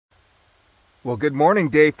Well, good morning,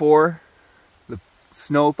 day 4. The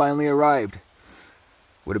snow finally arrived.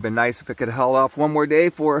 Would have been nice if it could have held off one more day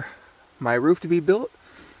for my roof to be built,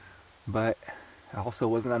 but it also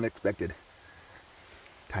wasn't unexpected.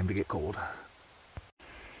 Time to get cold.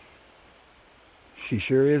 She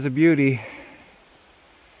sure is a beauty,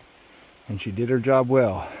 and she did her job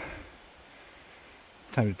well.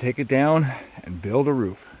 Time to take it down and build a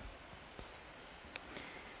roof.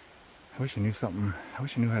 I wish I knew something. I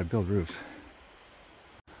wish I knew how to build roofs.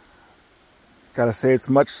 Gotta say, it's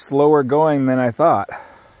much slower going than I thought.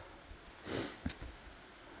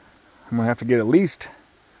 I'm gonna have to get at least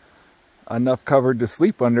enough covered to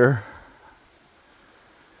sleep under.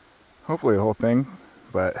 Hopefully the whole thing,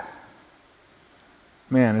 but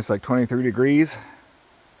man, it's like 23 degrees.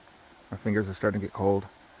 My fingers are starting to get cold.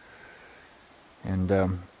 And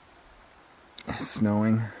it's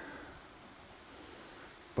snowing.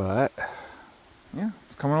 But yeah,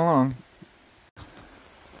 it's coming along.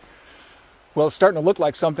 Well, it's starting to look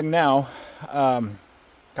like something now.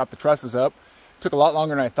 Got the trusses up. Took a lot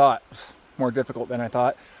longer than I thought. More difficult than I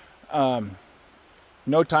thought.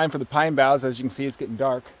 No time for the pine boughs. As you can see, it's getting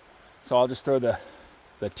dark. So I'll just throw the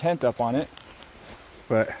tent up on it.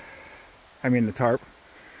 But, I mean the tarp.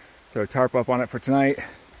 Throw a tarp up on it for tonight.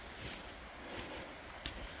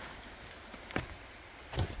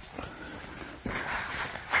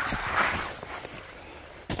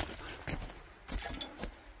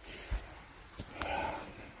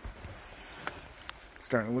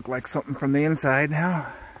 Starting to look like something from the inside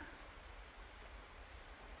now.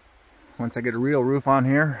 Once I get a real roof on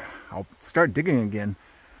here, I'll start digging again.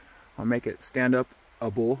 I'll make it stand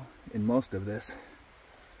up-able in most of this.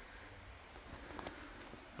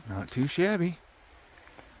 Not too shabby.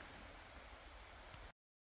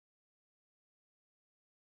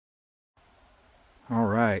 All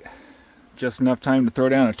right, just enough time to throw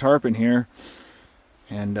down a tarp in here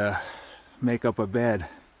and make up a bed.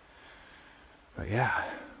 But yeah,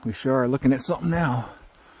 we sure are looking at something now.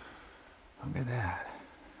 Look at that.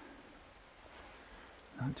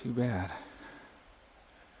 Not too bad.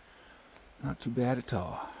 Not too bad at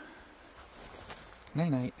all.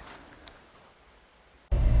 Night night.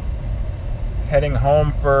 Heading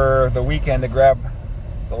home for the weekend to grab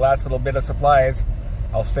the last little bit of supplies.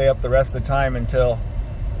 I'll stay up the rest of the time until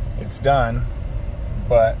it's done.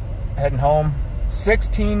 But heading home,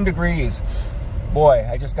 16 degrees. Boy,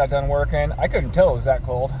 I just got done working. I couldn't tell it was that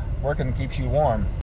cold. Working keeps you warm.